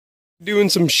Doing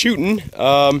some shooting.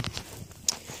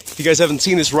 If you guys haven't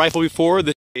seen this rifle before,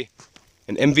 this is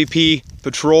an MVP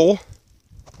Patrol.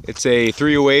 It's a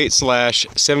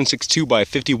 308/762 by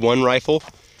 51 rifle.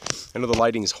 I know the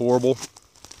lighting is horrible.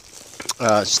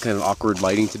 It's just kind of awkward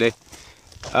lighting today.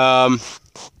 It's a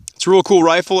real cool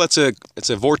rifle. It's a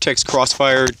Vortex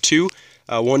Crossfire 2,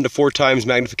 1 to 4 times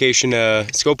magnification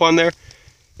scope on there.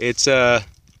 It's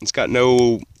got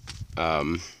no.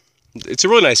 It's a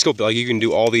really nice scope. Like, you can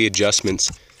do all the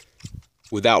adjustments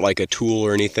without like a tool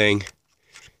or anything.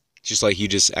 It's just like you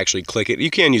just actually click it. You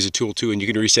can use a tool too, and you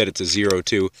can reset it to 0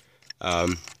 too.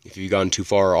 If you've gone too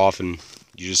far off and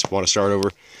you just want to start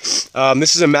over.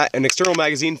 This is an external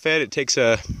magazine fed. It takes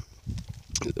the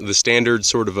standard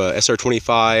sort of a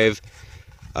SR25,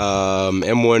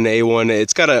 M1, A1.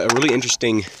 It's got a really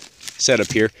interesting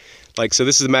setup here. Like, so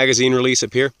this is the magazine release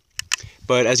up here.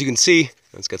 But as you can see,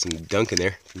 it's got some dunk in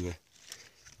there from the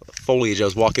foliage I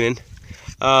was walking in.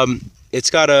 It's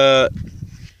got a,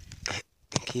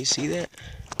 can you see that?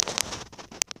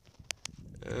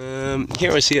 You can't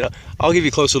really see it. I'll give you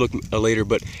a closer look later,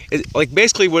 but like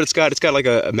basically what it's got like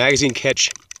a magazine catch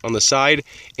on the side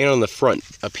and on the front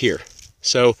up here.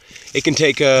 So it can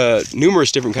take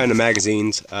numerous different kind of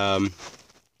magazines and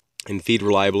feed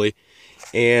reliably.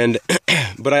 And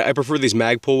but I prefer these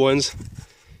Magpul ones,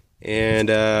 and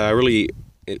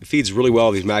it feeds really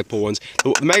well, these Magpul ones.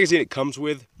 The magazine it comes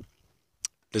with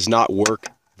does not work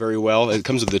very well. It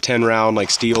comes with the 10 round like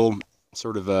steel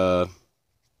sort of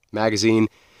magazine,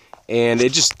 and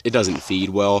it doesn't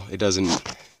feed well. It doesn't.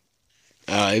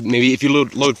 Maybe if you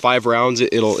load 5 rounds,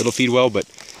 it'll feed well, but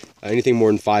anything more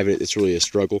than 5, it's really a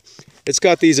struggle. It's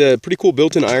got these pretty cool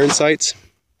built-in iron sights,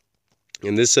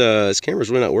 and this camera's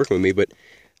really not working with me, but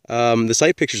the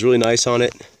sight picture's really nice on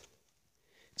it.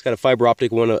 It's got a fiber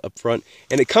optic one up front,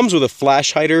 and it comes with a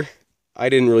flash hider. I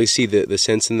didn't really see the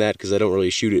sense in that because I don't really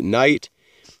shoot at night,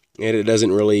 and it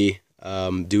doesn't really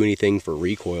do anything for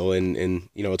recoil, and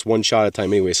you know, it's one shot at a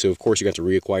time anyway, so of course you got to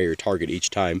reacquire your target each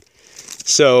time.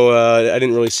 So I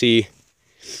didn't really see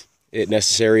it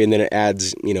necessary, and then it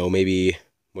adds, you know, maybe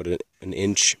what, an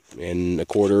inch and a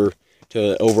quarter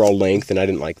to overall length, and I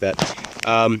didn't like that.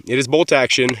 It is bolt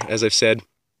action, as I've said.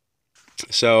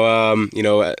 So you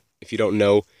know, if you don't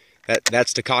know,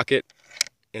 that's to cock it,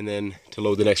 and then to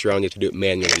load the next round you have to do it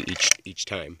manually each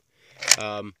time.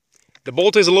 The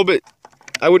bolt is a little bit,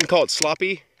 I wouldn't call it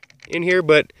sloppy in here,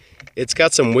 but it's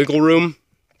got some wiggle room,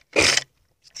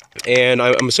 and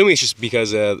I'm assuming it's just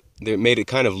because they made it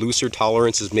kind of looser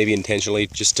tolerances, maybe intentionally,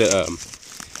 just to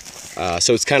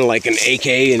so it's kind of like an AK,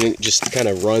 and it just kind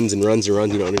of runs and runs and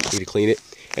runs. You don't need to clean it.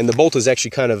 And the bolt is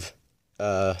actually kind of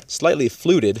slightly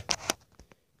fluted.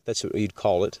 That's what you'd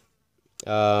call it.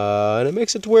 And it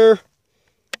makes it to where,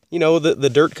 you know, the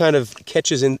dirt kind of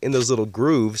catches in those little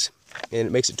grooves, and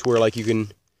it makes it to where, like, you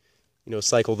can, you know,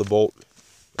 cycle the bolt,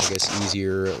 I guess,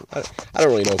 easier. I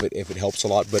don't really know if it helps a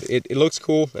lot, but it looks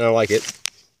cool, and I like it.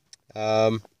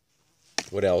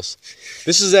 What else?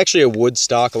 This is actually a wood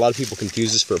stock. A lot of people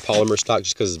confuse this for a polymer stock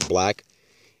just because it's black.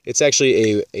 It's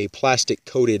actually a plastic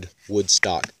coated wood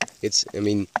stock. I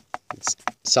mean, it's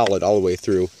solid all the way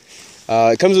through.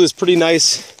 It comes with this pretty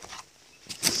nice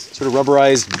sort of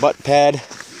rubberized butt pad,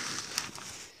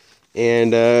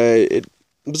 and it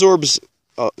absorbs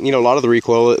you know, a lot of the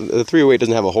recoil. The 308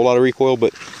 doesn't have a whole lot of recoil,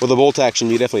 but with the bolt action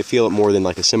you definitely feel it more than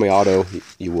like a semi-auto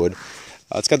you would.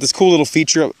 It's got this cool little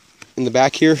feature in the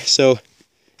back here, so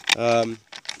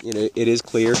you know, it is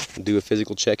clear. I'll do a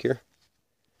physical check here.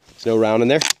 There's no round in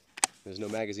there. There's no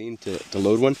magazine to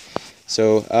load one.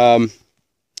 So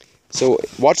so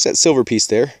watch that silver piece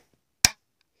there.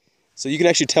 So you can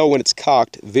actually tell when it's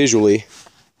cocked visually.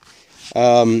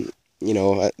 You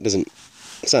know,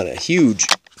 it's not a huge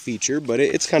feature, but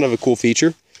it's kind of a cool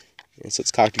feature. And so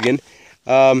it's cocked again.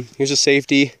 Here's a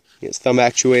safety. It's thumb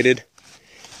actuated.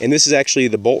 And this is actually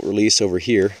the bolt release over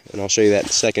here, and I'll show you that in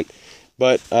a second.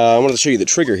 But I wanted to show you the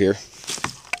trigger here.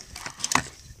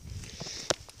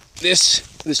 This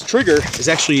trigger is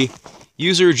actually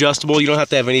user adjustable. You don't have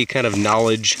to have any kind of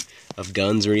knowledge of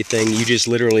guns or anything. You just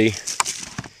literally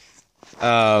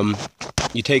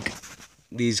you take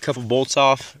these couple bolts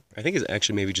off. I think it's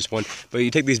actually maybe just one, but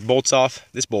you take these bolts off,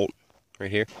 this bolt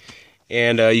right here,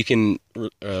 and you can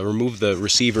remove the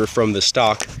receiver from the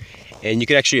stock, and you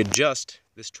can actually adjust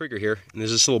this trigger here, and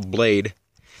there's this little blade,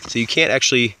 so you can't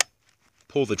actually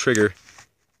pull the trigger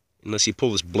unless you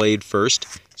pull this blade first.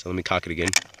 So let me cock it again.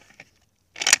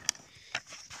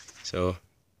 So,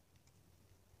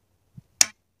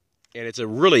 and it's a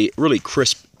really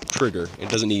crisp trigger. It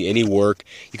doesn't need any work.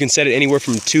 You can set it anywhere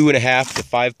from 2.5 to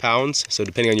 5 pounds, so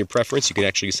depending on your preference you can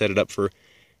actually set it up for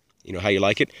you know, how you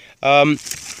like it.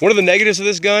 One of the negatives of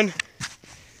this gun,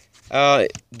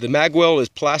 the mag well is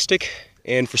plastic,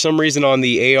 and for some reason on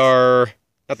the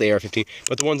not the AR-15,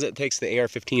 but the ones that takes the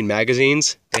AR-15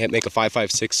 magazines, they make a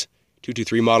 5.56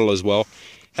 223 model as well.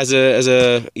 Has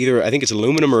a either, I think it's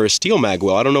aluminum or a steel mag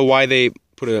well. I don't know why they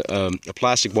put a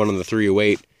plastic one on the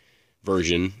 308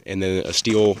 version and then a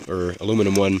steel or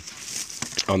aluminum one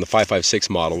on the 5.56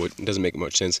 model. It doesn't make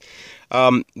much sense.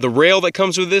 The rail that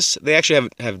comes with this, they actually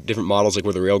have different models, like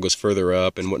where the rail goes further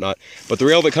up and whatnot. But the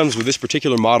rail that comes with this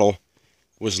particular model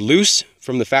was loose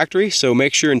from the factory, so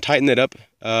make sure and tighten it up,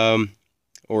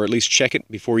 or at least check it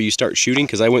before you start shooting,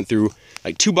 because I went through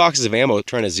like 2 boxes of ammo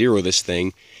trying to zero this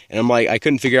thing, and I'm like, I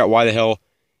couldn't figure out why the hell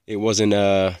it wasn't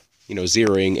you know,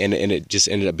 zeroing, and it just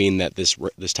ended up being that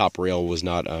this top rail was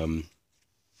not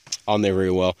on there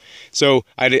very well. So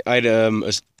I'd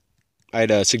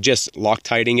suggest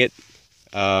Loctiting it,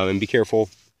 and be careful.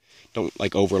 Don't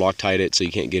like over Loctite it so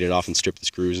you can't get it off and strip the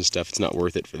screws and stuff. It's not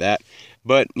worth it for that.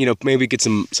 But you know, maybe get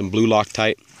some blue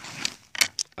Loctite.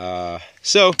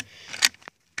 So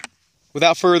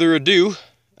without further ado,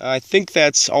 I think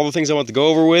that's all the things I want to go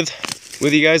over with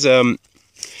you guys. To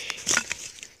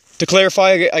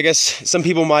clarify, I guess some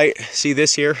people might see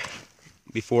this here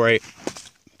before it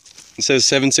says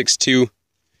 7.62.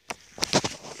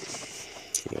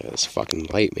 Yeah, it's fucking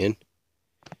light, man.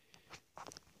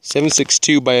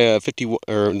 7.62 by 51,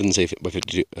 or it doesn't say by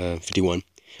 51,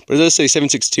 but it does say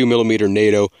 7.62 millimeter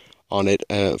NATO on it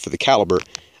for the caliber.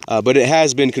 But it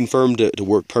has been confirmed to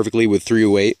work perfectly with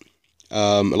 308.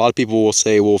 A lot of people will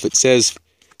say, well, if it says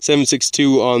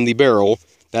 7.62 on the barrel,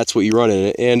 that's what you run in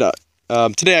it. And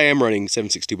today I am running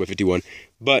 7.62 by 51,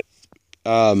 but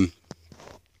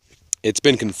it's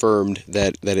been confirmed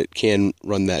that it can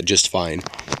run that just fine.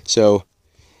 So,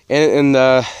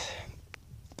 and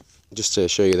just to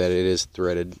show you that it is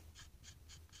threaded,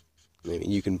 I mean,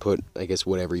 you can put, I guess,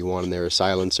 whatever you want in there, a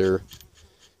silencer,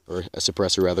 or a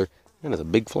suppressor rather. And it's a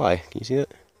big fly. Can you see that?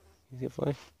 Can you see a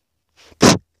fly?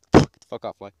 Fuck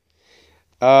off, fly.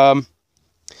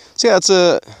 So yeah, it's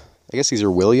I guess these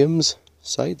are Williams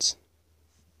sights.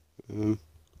 They're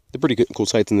pretty good, cool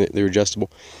sights, and they're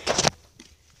adjustable.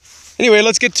 Anyway,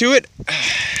 let's get to it.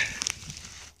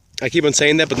 I keep on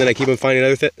saying that, but then I keep on finding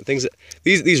other things.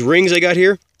 These rings I got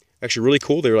here, actually really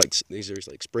cool. They're like, these are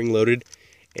like spring loaded,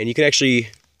 and you can actually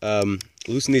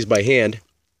loosen these by hand.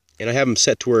 And I have them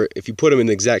set to where if you put them in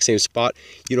the exact same spot,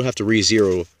 you don't have to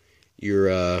re-zero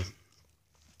your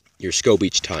scope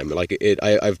each time. Like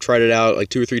I've tried it out like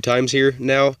 2 or 3 times here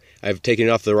now. I've taken it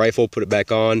off the rifle, put it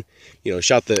back on, you know,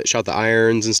 shot the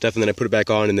irons and stuff, and then I put it back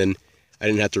on, and then I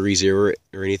didn't have to re-zero it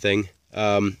or anything.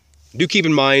 Do keep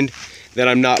in mind that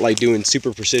I'm not like doing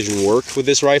super precision work with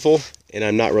this rifle, and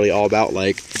I'm not really all about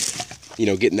like, you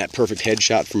know, getting that perfect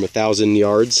headshot from 1,000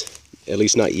 yards, at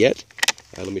least not yet.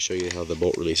 Let me show you how the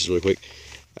bolt releases really quick.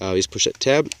 Just push that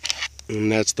tab,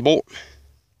 and that's the bolt.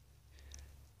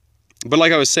 But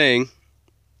like I was saying,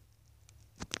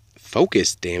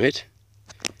 focus, damn it.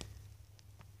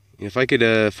 If I could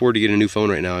afford to get a new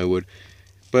phone right now, I would.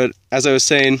 But as I was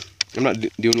saying, I'm not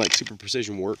doing like super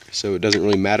precision work, so it doesn't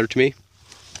really matter to me.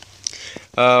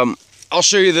 I'll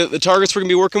show you the targets we're going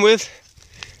to be working with.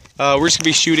 We're just going to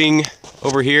be shooting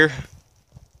over here.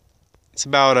 It's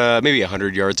about maybe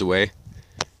 100 yards away.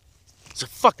 There's a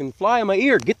fucking fly in my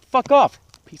ear. Get the fuck off,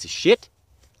 piece of shit.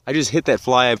 I just hit that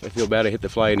fly. I feel bad. I hit the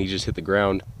fly and he just hit the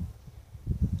ground.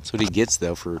 That's what he gets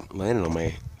though for landing on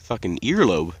my fucking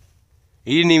earlobe.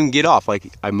 He didn't even get off.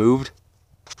 Like I moved.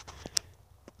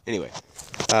 Anyway,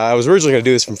 I was originally going to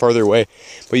do this from farther away,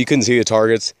 but you couldn't see the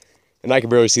targets, and I could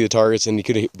barely see the targets, and you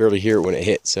could barely hear it when it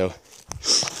hit. So,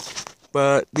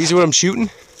 but these are what I'm shooting.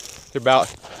 They're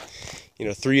about, you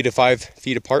know, 3 to 5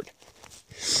 feet apart.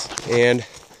 And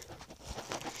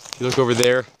if you look over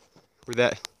there, where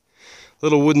that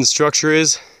little wooden structure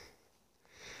is,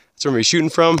 that's where we're shooting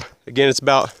from. Again, it's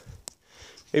about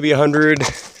maybe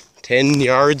 110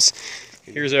 yards.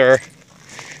 Here's our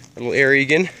little area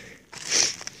again.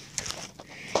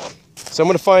 So I'm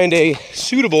going to find a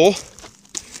suitable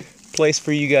place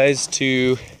for you guys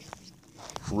to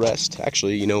rest.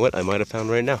 Actually, you know what? I might have found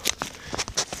right now.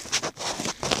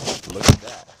 Look at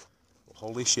that.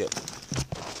 Holy shit.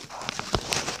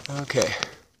 Okay.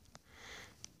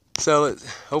 So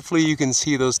hopefully you can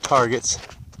see those targets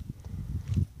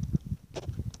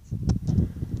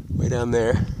way down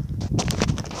there.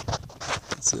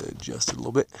 Let's adjust it a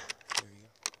little bit. There you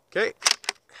go. Okay,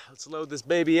 let's load this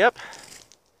baby up.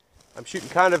 I'm shooting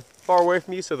kind of far away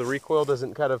from you so the recoil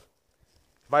doesn't kind of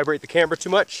vibrate the camera too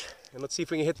much. And let's see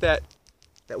if we can hit that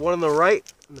one on the right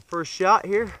in the first shot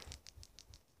here.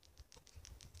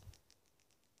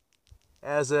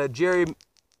 as Jerry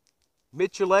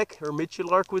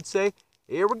Michelark would say.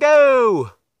 Here we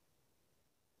go!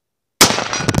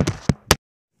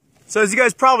 So as you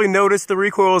guys probably noticed, the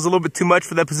recoil is a little bit too much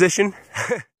for that position.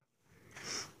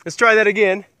 Let's try that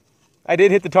again. I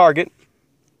did hit the target.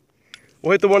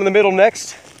 We'll hit the one in the middle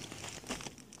next.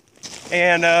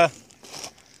 And I'm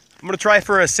gonna try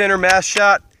for a center mass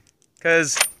shot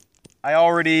because I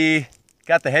already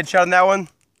got the headshot on that one,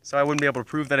 so I wouldn't be able to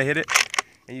prove that I hit it.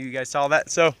 And you guys saw that,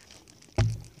 so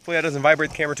hopefully that doesn't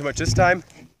vibrate the camera too much this time.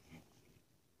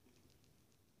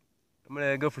 I'm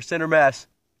gonna go for center mass.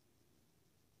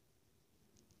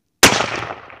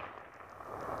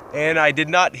 And I did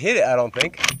not hit it, I don't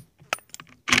think.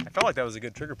 I felt like that was a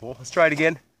good trigger pull. Let's try it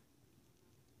again.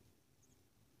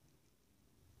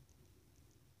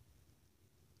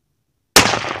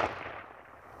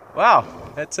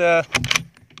 Wow, that's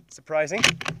surprising.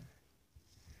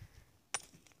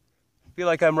 I feel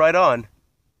like I'm right on.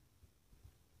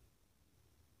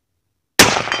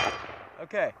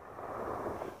 Okay.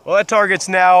 Well, that target's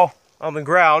now on the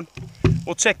ground.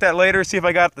 We'll check that later, see if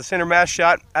I got the center mass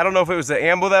shot. I don't know if it was the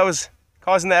ammo that was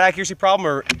causing that accuracy problem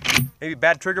or maybe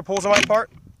bad trigger pulls on my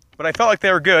part, but I felt like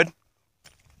they were good.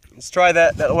 Let's try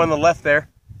that one on the left there.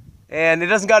 And it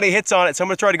doesn't got any hits on it, so I'm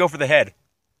gonna try to go for the head.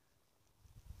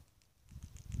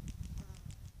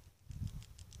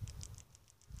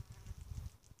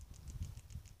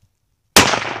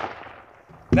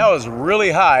 That was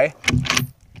really high.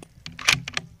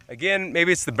 Again,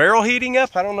 maybe it's the barrel heating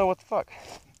up. I don't know what the fuck.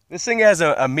 This thing has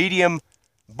a medium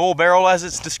bull barrel as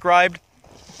it's described.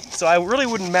 So I really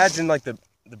wouldn't imagine like the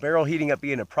barrel heating up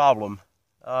being a problem.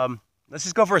 Let's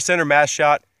just go for a center mass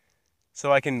shot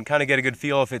so I can kind of get a good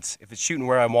feel if it's shooting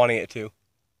where I'm wanting it to.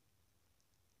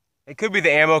 It could be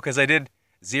the ammo because I did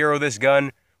zero this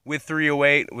gun with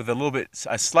 308 with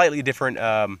a slightly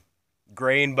different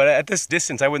grain, but at this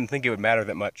distance I wouldn't think it would matter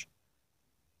that much.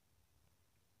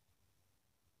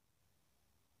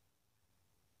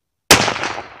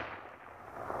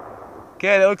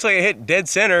 Okay, that looks like it hit dead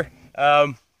center.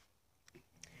 So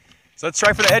let's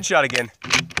try for the headshot again.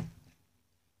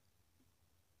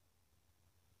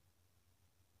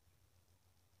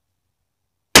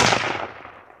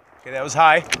 Okay, that was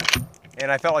high,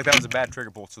 and I felt like that was a bad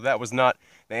trigger pull, so that was not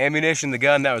the ammunition, the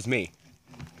gun, that was me.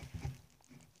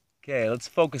 Okay, let's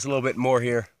focus a little bit more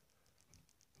here.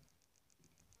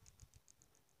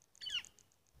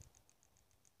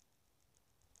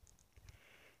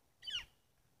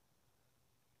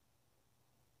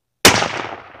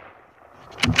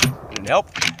 Didn't help.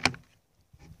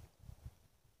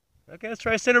 Okay, let's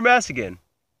try center mass again.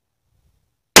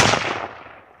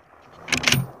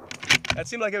 That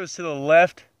seemed like it was to the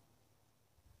left.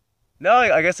 No,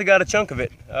 I guess I got a chunk of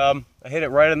it. I hit it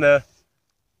right in the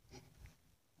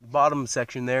bottom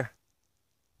section there.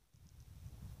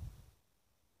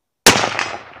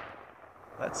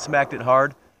 That smacked it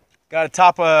hard. Got a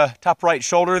top right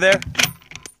shoulder there.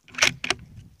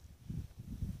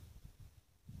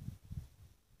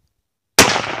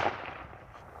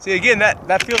 See, again,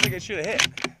 that feels like it should have hit.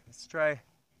 Let's try a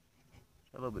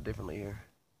little bit differently here.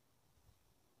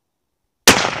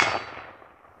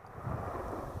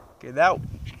 Okay, that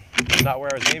was not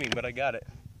where I was aiming, but I got it.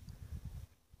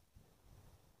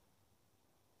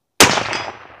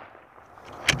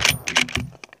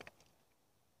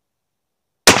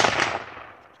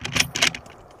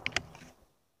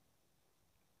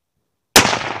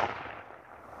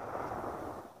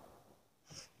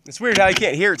 It's weird how you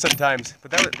can't hear it sometimes, but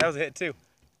that was a hit too.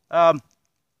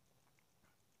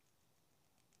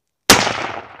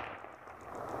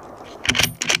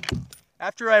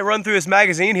 After I run through this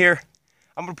magazine here,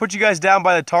 I'm gonna put you guys down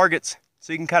by the targets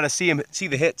so you can kind of see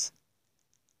the hits.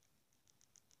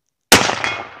 Okay,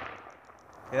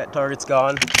 that target's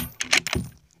gone.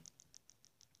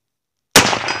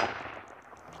 The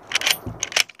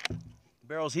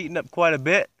barrel's heating up quite a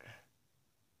bit.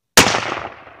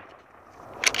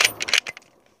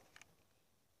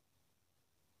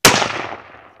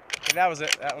 And that was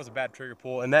a bad trigger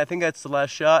pull, and I think that's the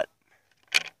last shot.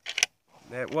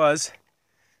 That was.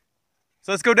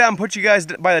 So let's go down and put you guys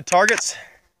by the targets.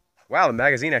 Wow, the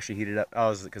magazine actually heated up. Oh, it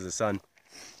was because of the sun.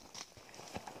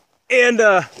 And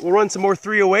we'll run some more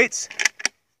 308s.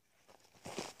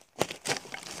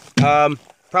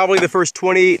 Probably the first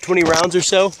 20 rounds or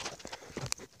so.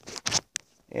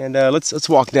 And let's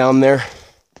walk down there.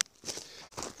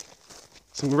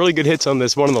 Some really good hits on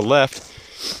this one on the left.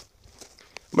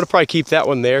 I'm gonna probably keep that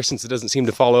one there since it doesn't seem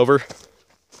to fall over.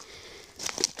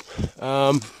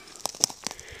 Now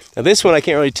this one I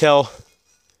can't really tell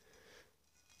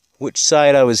which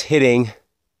side I was hitting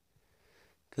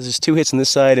because there's 2 hits on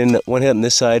this side and 1 hit on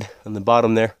this side on the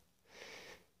bottom there.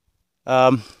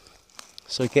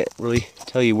 So I can't really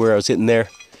tell you where I was hitting there.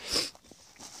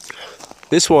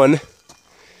 This one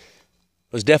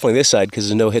was definitely this side because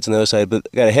there's no hits on the other side, but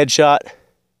I got a headshot.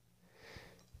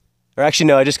 Or actually,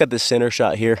 no, I just got this center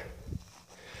shot here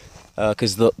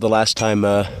because the last time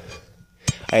I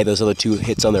had those other 2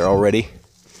 hits on there already.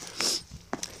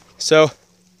 So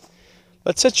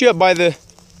let's set you up by the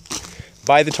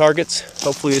targets.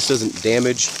 Hopefully this doesn't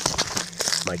damage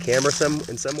my camera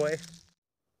in some way.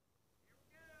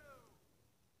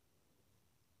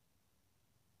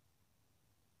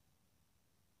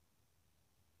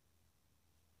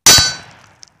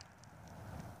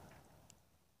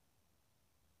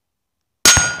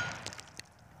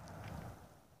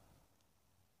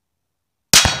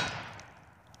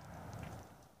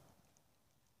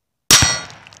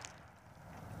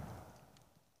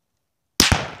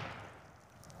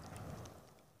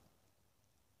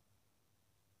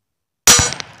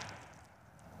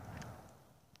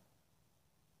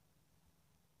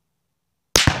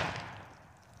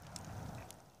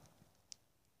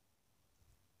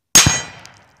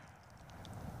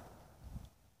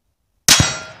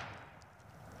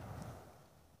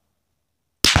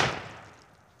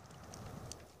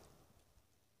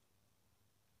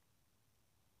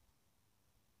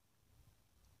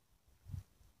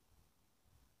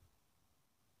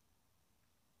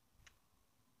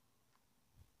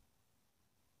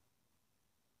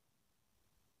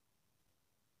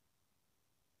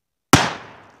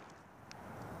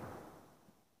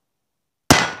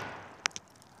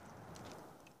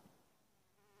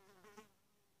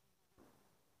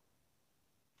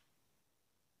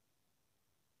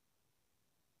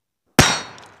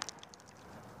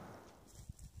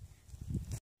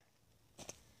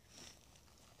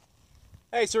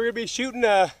 Hey, so we're going to be shooting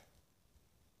from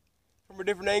a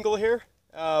different angle here.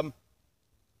 This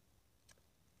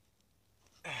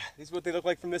is what they look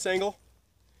like from this angle.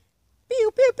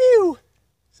 Pew, pew, pew.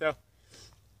 So,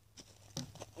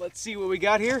 let's see what we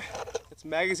got here. Got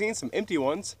some magazines, some empty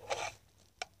ones.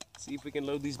 See if we can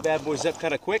load these bad boys up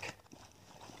kind of quick.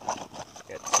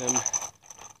 Got some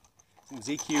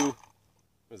ZQ,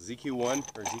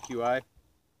 ZQ1 or ZQI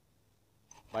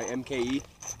by MKE.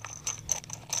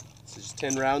 This is just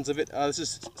 10 rounds of it. This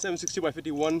is 7.62 by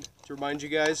 51 to remind you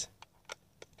guys.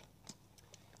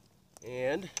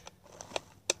 And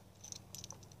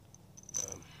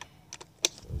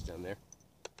those down there.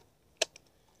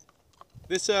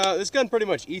 This gun pretty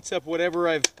much eats up whatever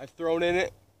I've thrown in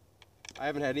it. I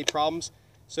haven't had any problems.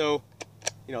 So,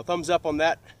 you know, thumbs up on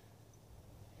that.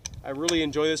 I really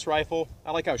enjoy this rifle.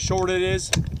 I like how short it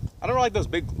is. I don't like those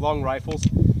big long rifles,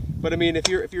 but I mean, if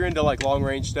you're into like long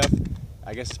range stuff,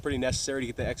 I guess it's pretty necessary to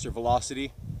get the extra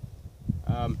velocity.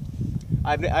 I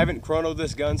haven't chronoed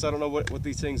this gun, so I don't know what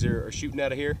these things are shooting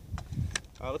out of here.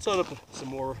 Let's load up some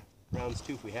more rounds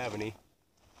too if we have any.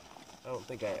 I don't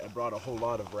think I brought a whole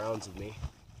lot of rounds with me.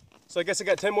 So I guess I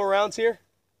got 10 more rounds here.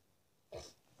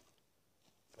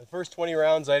 The first 20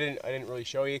 rounds I didn't really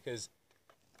show you because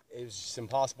it was just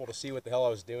impossible to see what the hell I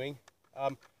was doing. I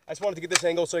just wanted to get this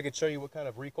angle so I could show you what kind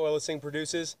of recoil this thing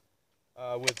produces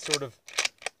with sort of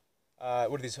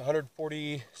what are these,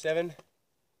 147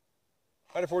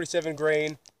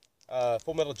 grain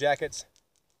full metal jackets,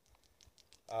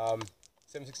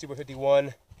 7.62 by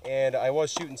 51, and I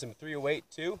was shooting some 308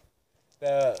 too.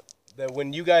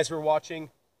 When you guys were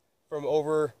watching from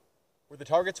over where the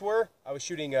targets were, I was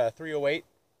shooting 308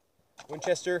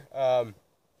 Winchester. And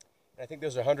I think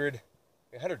those are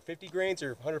 150 grains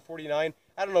or 149.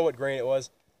 I don't know what grain it was,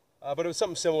 but it was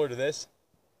something similar to this.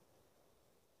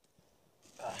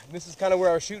 This is kind of where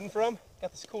I was shooting from.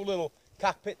 Got this cool little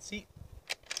cockpit seat,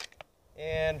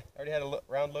 and I already had a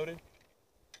round loaded.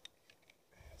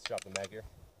 Let's drop the mag here.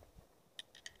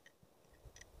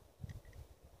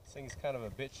 This thing's kind of a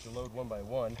bitch to load one by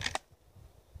one,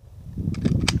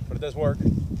 but it does work.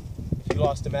 If you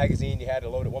lost a magazine, you had to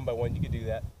load it one by one, you could do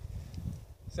that.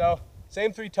 So,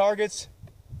 same 3 targets,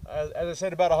 as I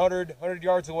said, about 100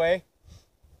 yards away.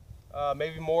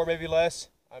 Maybe more, maybe less.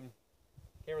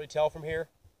 Can't really tell from here.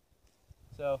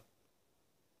 So,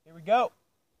 here we go.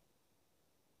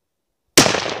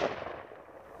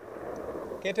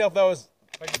 Can't tell if I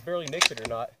just barely nicked it or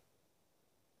not.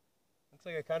 Looks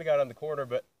like I kind of got it on the corner,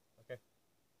 but okay.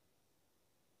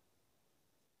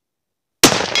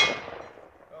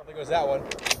 Well, there goes that one.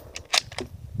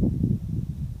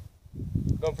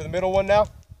 Going for the middle one now.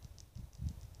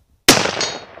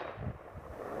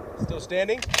 Still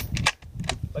standing.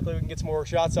 Luckily we can get some more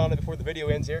shots on it before the video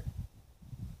ends here.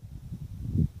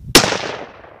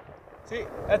 See,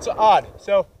 that's odd.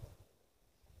 So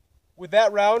with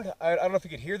that round, I don't know if you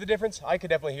could hear the difference. I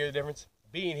could definitely hear the difference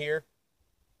being here.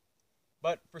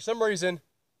 But for some reason,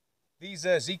 these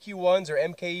ZQ1s or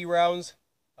MKE rounds,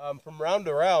 from round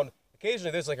to round, occasionally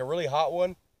there's like a really hot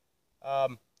one. I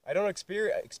don't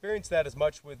experience that as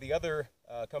much with the other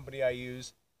company I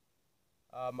use.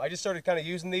 I just started kind of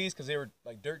using these because they were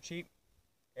like dirt cheap.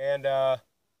 And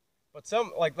but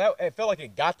some, like that, it felt like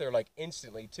it got there like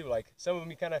instantly too. Like some of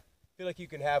them you kind of feel like you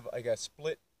can have like a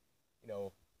split, you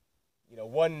know,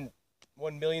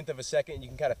 1/1,000,000th of a second, and you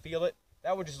can kind of feel it.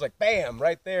 That one just was like bam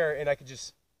right there, and I could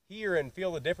just hear and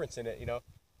feel the difference in it, you know.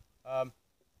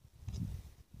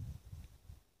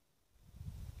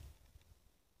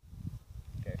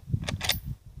 Okay,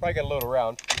 probably got to load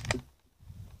around.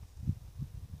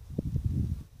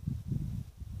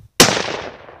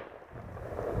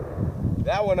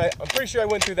 That one, I'm pretty sure I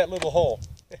went through that little hole.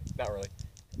 Not really.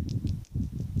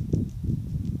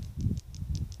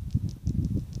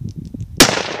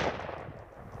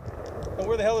 Oh,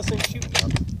 where the hell is this thing shooting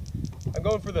from? I'm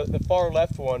going for the far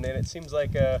left one, and it seems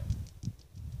like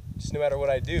just no matter what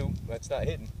I do, that's not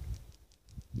hitting.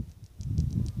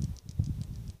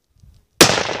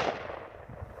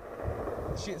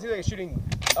 It seems like it's shooting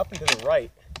up and to the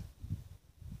right.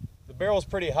 The barrel's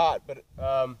pretty hot, but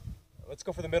let's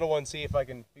go for the middle one and see if I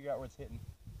can figure out where it's hitting.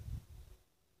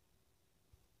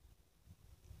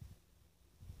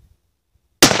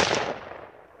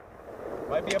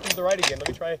 Might be up and to the right again. Let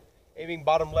me try aiming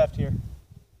bottom left here.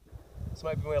 This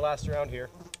might be my last round here.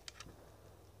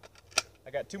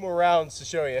 I got 2 more rounds to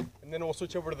show you, and then we'll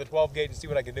switch over to the 12 gauge and see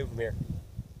what I can do from here.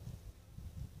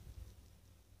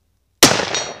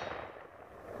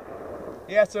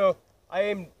 Yeah, so I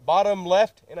aimed bottom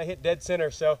left and I hit dead center,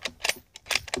 so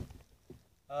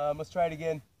let's try it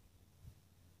again.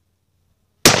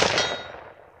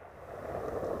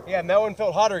 Yeah, and that one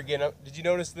felt hotter again. Did you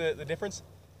notice the difference?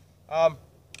 So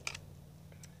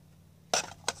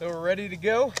we're ready to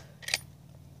go.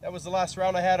 That was the last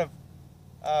round I had of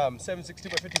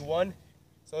 7.62 x 51.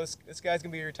 So this guy's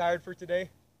gonna be retired for today.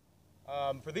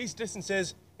 For these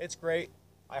distances, it's great.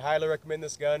 I highly recommend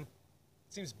this gun.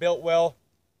 It seems built well.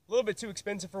 A little bit too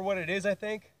expensive for what it is, I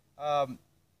think.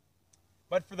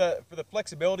 But for the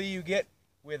flexibility you get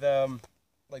with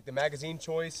like the magazine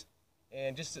choice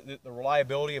and just the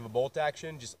reliability of a bolt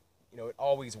action, just, you know, it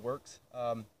always works.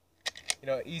 You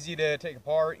know, easy to take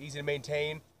apart, easy to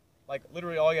maintain. Like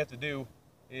literally all you have to do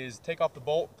is take off the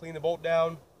bolt, clean the bolt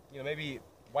down, you know, maybe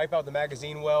wipe out the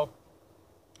magazine well,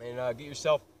 and get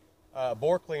yourself a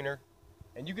bore cleaner.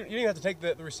 And you don't even have to take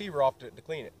the receiver off to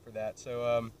clean it for that.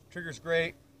 So trigger's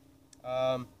great.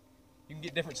 You can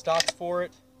get different stocks for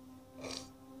it.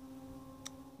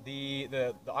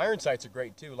 The iron sights are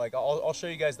great too. Like I'll show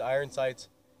you guys the iron sights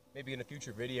maybe in a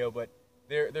future video, but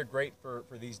they're great for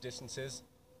these distances.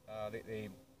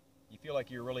 You feel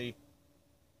like you're really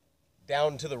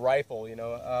down to the rifle, you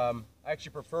know. I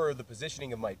actually prefer the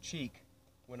positioning of my cheek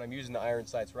when I'm using the iron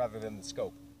sights rather than the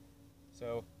scope.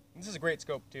 So this is a great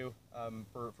scope too,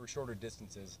 for shorter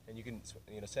distances, and you can,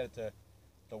 you know, set it to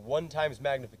the 1x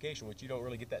magnification, which you don't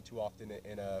really get that too often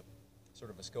in a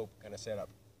sort of a scope kind of setup,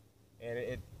 and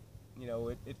it you know,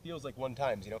 it feels like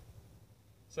 1x, you know.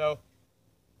 So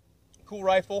cool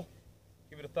rifle,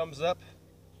 give it a thumbs up.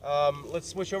 Let's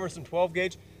switch over to some 12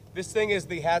 gauge. This thing is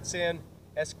the Hatsan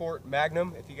Escort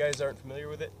Magnum, if you guys aren't familiar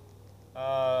with it.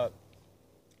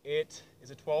 It is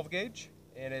a 12 gauge,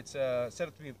 and it's set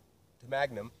up to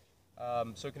Magnum,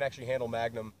 so it can actually handle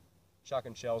Magnum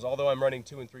shotgun shells, although I'm running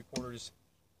 2 3/4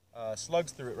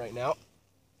 slugs through it right now.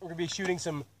 We're going to be shooting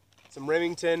some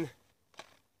Remington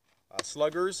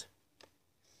sluggers,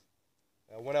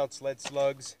 1 ounce lead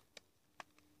slugs.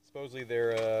 Supposedly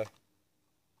they're,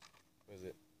 what is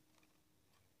it?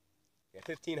 Yeah,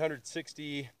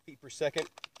 1,560 feet per second.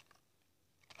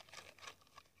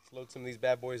 Let's load some of these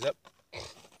bad boys up.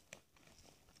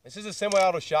 This is a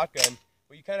semi-auto shotgun,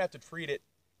 but you kind of have to treat it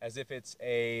as if it's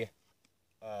a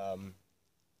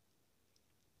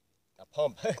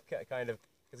pump, kind of,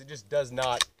 because it just does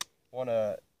not want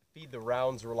to feed the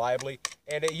rounds reliably.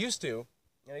 And it used to,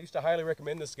 and I used to highly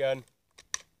recommend this gun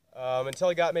until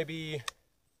I got maybe,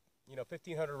 you know,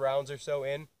 1,500 rounds or so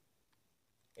in,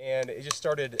 and it just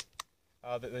started.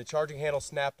 The charging handle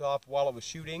snapped off while it was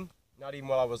shooting, not even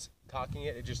while I was cocking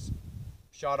it. It just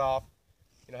shot off.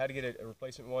 You know, I had to get a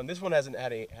replacement one. This one hasn't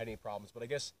had any problems, but I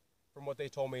guess from what they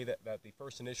told me that the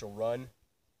first initial run,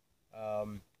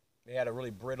 they had a really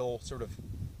brittle sort of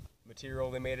material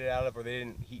they made it out of, or they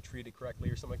didn't heat treat it correctly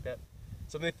or something like that.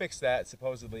 So they fixed that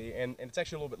supposedly, and it's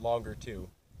actually a little bit longer too.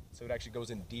 So it actually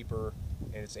goes in deeper,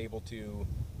 and it's able to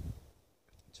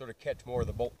sort of catch more of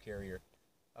the bolt carrier.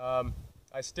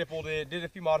 I stippled it, did a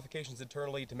few modifications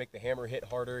internally to make the hammer hit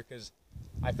harder because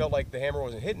I felt like the hammer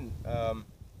wasn't hitting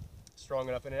strong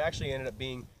enough, and it actually ended up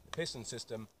being the piston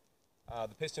system.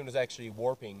 The piston was actually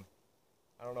warping.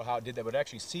 I don't know how it did that, but it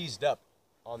actually seized up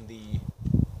on the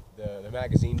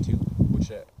magazine tube,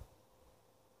 which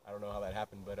I don't know how that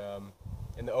happened, but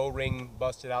and the O-ring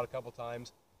busted out a couple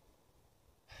times.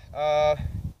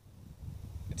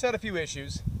 It's had a few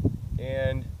issues,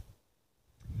 and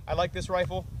I like this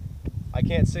rifle. I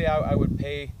can't say I would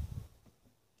pay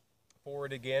for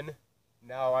it again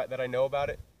now that I know about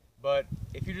it, but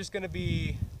if you're just going to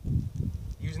be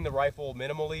using the rifle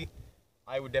minimally,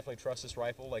 I would definitely trust this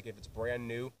rifle. Like if it's brand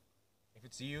new. If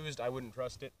it's used, I wouldn't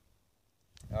trust it.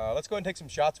 Let's go ahead and take some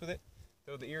shots with it.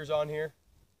 Throw the ears on here.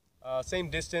 Same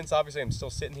distance. Obviously, I'm still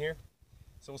sitting here.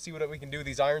 So we'll see what we can do with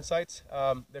these iron sights.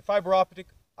 They're fiber optic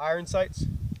iron sights.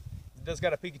 It does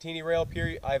got a Picatinny rail up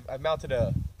here. I've mounted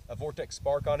a Vortex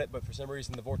Spark on it, but for some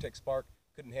reason the Vortex Spark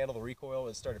couldn't handle the recoil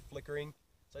and started flickering.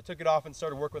 So I took it off and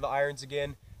started working with the irons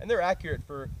again, and they're accurate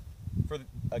for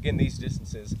again, these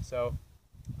distances. So,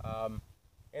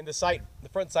 and the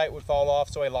front sight would fall off,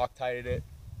 so I Loctited it.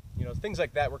 You know, things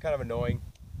like that were kind of annoying.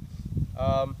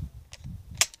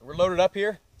 We're loaded up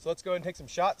here, so let's go ahead and take some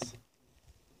shots.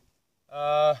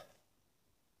 Let's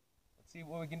see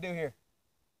what we can do here.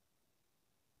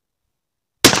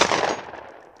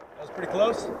 That was pretty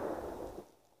close.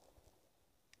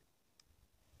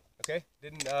 Okay,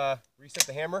 didn't reset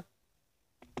the hammer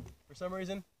for some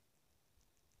reason.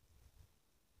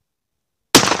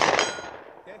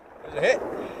 Okay, there's a hit.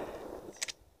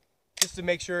 Just to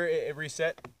make sure it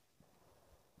reset.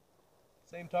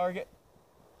 Same target.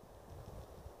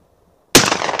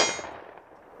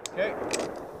 Okay.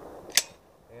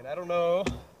 And I don't know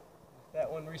if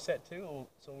that one reset too,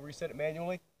 so we'll reset it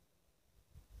manually.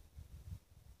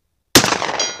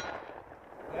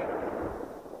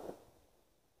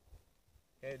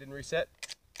 Okay, it didn't reset.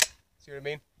 See what I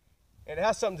mean? And it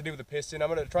has something to do with the piston. I'm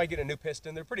going to try getting a new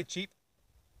piston. They're pretty cheap.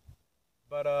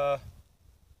 But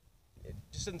it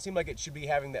just doesn't seem like it should be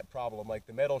having that problem. Like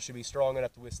the metal should be strong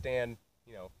enough to withstand,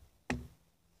 you know.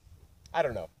 I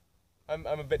don't know. I'm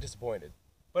a bit disappointed.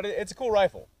 But it's a cool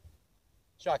rifle.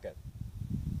 Shotgun.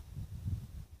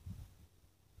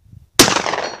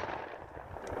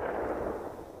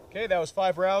 Okay, that was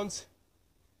 5 rounds.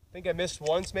 I think I missed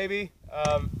once maybe.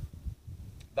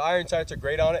 The iron sights are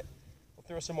great on it. We'll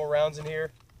throw some more rounds in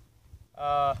here.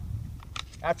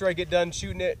 After I get done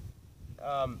shooting it,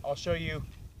 I'll show you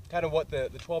kind of what the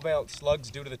 12-ounce slugs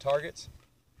do to the targets.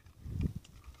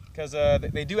 Because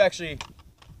they do actually,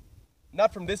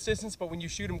 not from this distance, but when you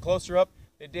shoot them closer up,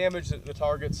 they damage the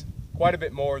targets quite a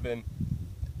bit more than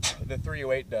the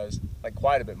 308 does. Like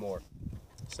quite a bit more.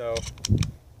 So,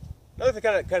 another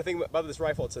kind of thing about this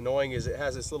rifle that's annoying is it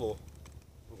has this little,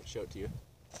 I'm going to show it to you.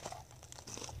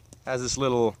 Has this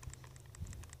little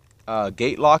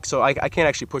gate lock, so I can't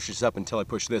actually push this up until I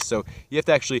push this. So you have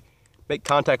to actually make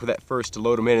contact with that first to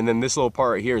load them in, and then this little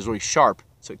part right here is really sharp,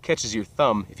 so it catches your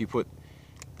thumb if you put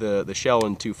the shell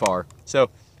in too far. So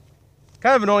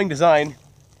kind of annoying design,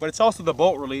 but it's also the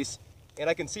bolt release, and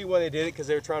I can see why they did it because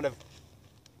they were trying to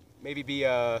maybe be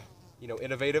you know,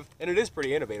 innovative, and it is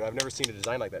pretty innovative. I've never seen a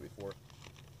design like that before.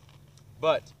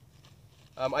 But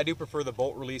I do prefer the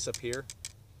bolt release up here.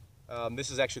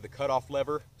 This is actually the cutoff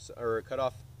lever, or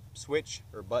cutoff switch,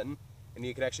 or button, and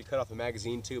you can actually cut off the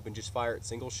magazine tube and just fire it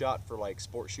single shot for like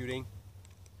sport shooting,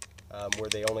 where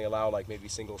they only allow like maybe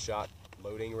single shot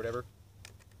loading or whatever,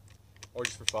 or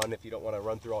just for fun if you don't want to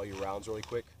run through all your rounds really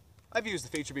quick. I've used the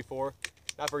feature before,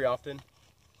 not very often.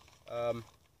 Okay,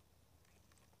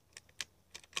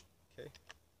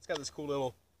 it's got this cool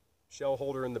little shell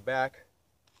holder in the back.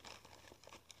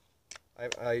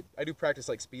 I do practice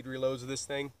like speed reloads of this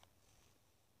thing.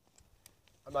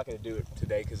 I'm not going to do it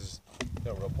today because there's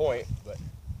no real point, but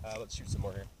let's shoot some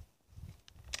more here.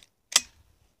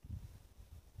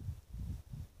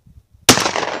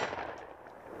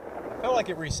 I felt like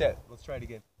it reset. Let's try it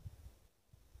again.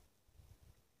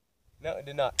 No, it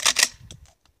did not.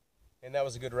 And that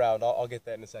was a good round. I'll get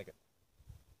that in a second.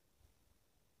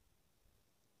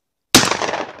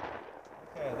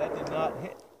 Okay, that did not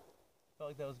hit. Felt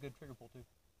like that was a good trigger pull too.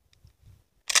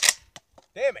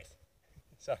 Damn it!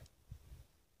 Sorry.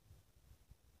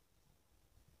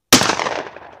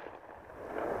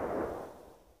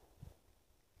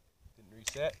 Didn't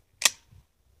reset.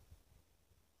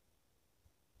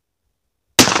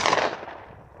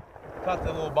 Caught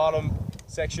the little bottom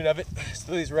section of it.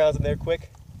 Threw these rounds in there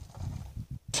quick.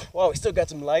 Well, we still got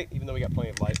some light, even though we got plenty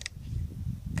of light.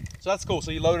 So that's cool.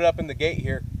 So you load it up in the gate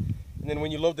here, and then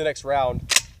when you load the next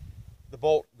round, the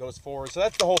bolt goes forward. So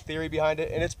that's the whole theory behind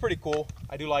it, and it's pretty cool.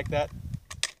 I do like that.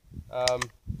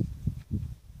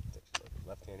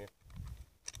 Left hand here.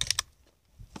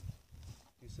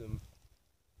 Do some.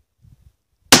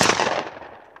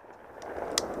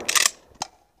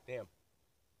 Damn.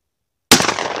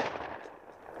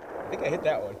 I think I hit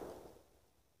that one.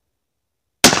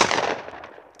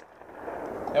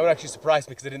 That would actually surprise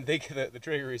me because I didn't think the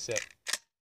trigger reset.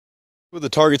 What the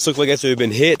targets look like after they've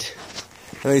been hit.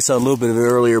 I know you saw a little bit of it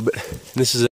earlier, but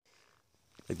this is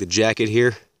like the jacket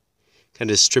here.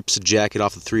 Kind of strips the jacket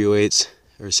off the 308s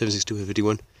or 7.6251.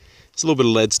 There's a little bit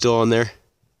of lead still on there.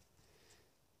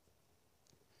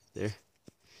 There, you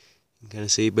can kind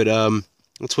of see. But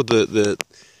that's what the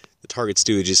targets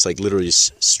do. They just like literally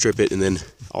just strip it, and then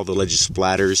all the lead just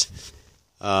splatters.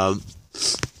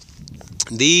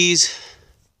 These.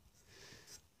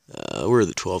 Where are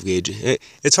the 12 gauge?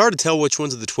 It's hard to tell which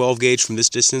ones are the 12 gauge from this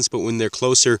distance, but when they're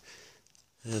closer,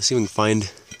 let's see if we can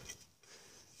find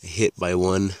a hit by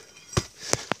one.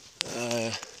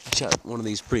 Shot one of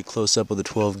these pretty close up with a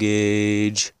 12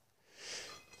 gauge.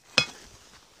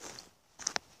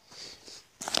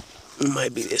 It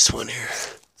might be this one here.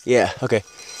 Yeah, okay.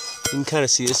 You can kind of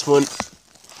see this one.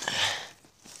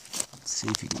 Let's see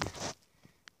if you can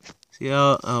see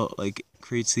how it like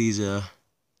creates these.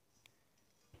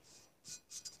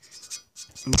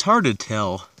 It's hard to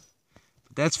tell,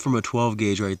 but that's from a 12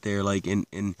 gauge right there. Like, and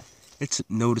it's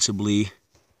noticeably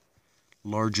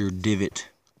larger divot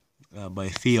by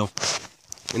feel.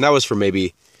 And that was for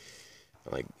maybe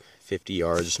like 50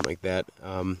 yards or something like that.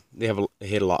 They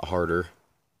hit a lot harder,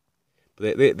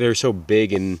 but they're so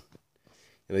big, and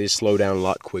they just slow down a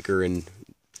lot quicker, and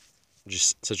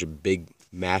just such a big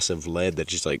mass of lead that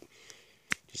just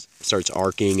starts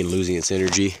arcing and losing its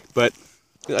energy. But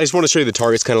I just want to show you the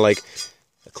targets kind of like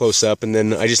close up, and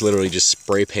then I just literally just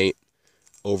spray paint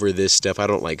over this stuff. I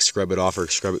don't like scrub it off or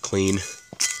scrub it clean.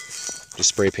 Just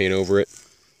spray paint over it.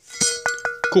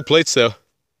 Cool plates though.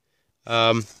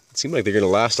 It seems like they're gonna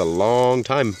last a long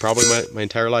time, probably my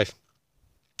entire life,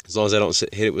 as long as I don't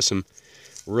hit it with some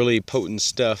really potent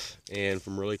stuff, and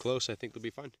from really close I think they'll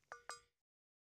be fine.